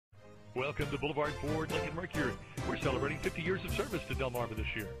Welcome to Boulevard Ford Lincoln Mercury. We're celebrating 50 years of service to Delmarva this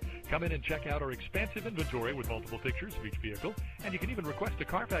year. Come in and check out our expansive inventory with multiple pictures of each vehicle, and you can even request a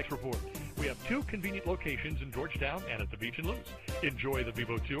Carfax report. We have 2 convenient locations in Georgetown and at the Beach and Luz. Enjoy the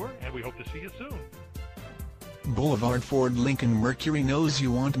Vivo tour, and we hope to see you soon. Boulevard Ford Lincoln Mercury knows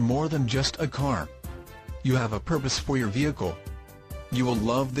you want more than just a car. You have a purpose for your vehicle. You will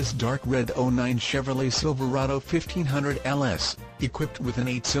love this dark red '09 Chevrolet Silverado 1500 LS, equipped with an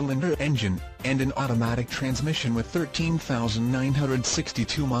 8-cylinder engine, and an automatic transmission with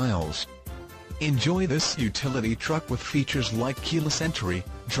 13,962 miles. Enjoy this utility truck with features like keyless entry,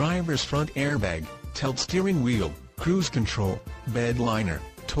 driver's front airbag, tilt steering wheel, cruise control, bed liner,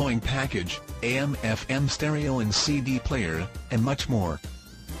 towing package, AM/FM stereo and CD player, and much more.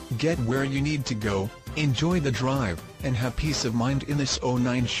 Get where you need to go, enjoy the drive, and have peace of mind in this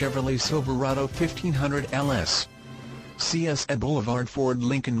 '09 Chevrolet Silverado 1500 LS. See us at Boulevard Ford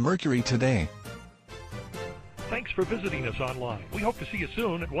Lincoln Mercury today. Thanks for visiting us online. We hope to see you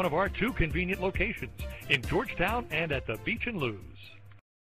soon at one of our 2 convenient locations in Georgetown and at the Beach and Luz.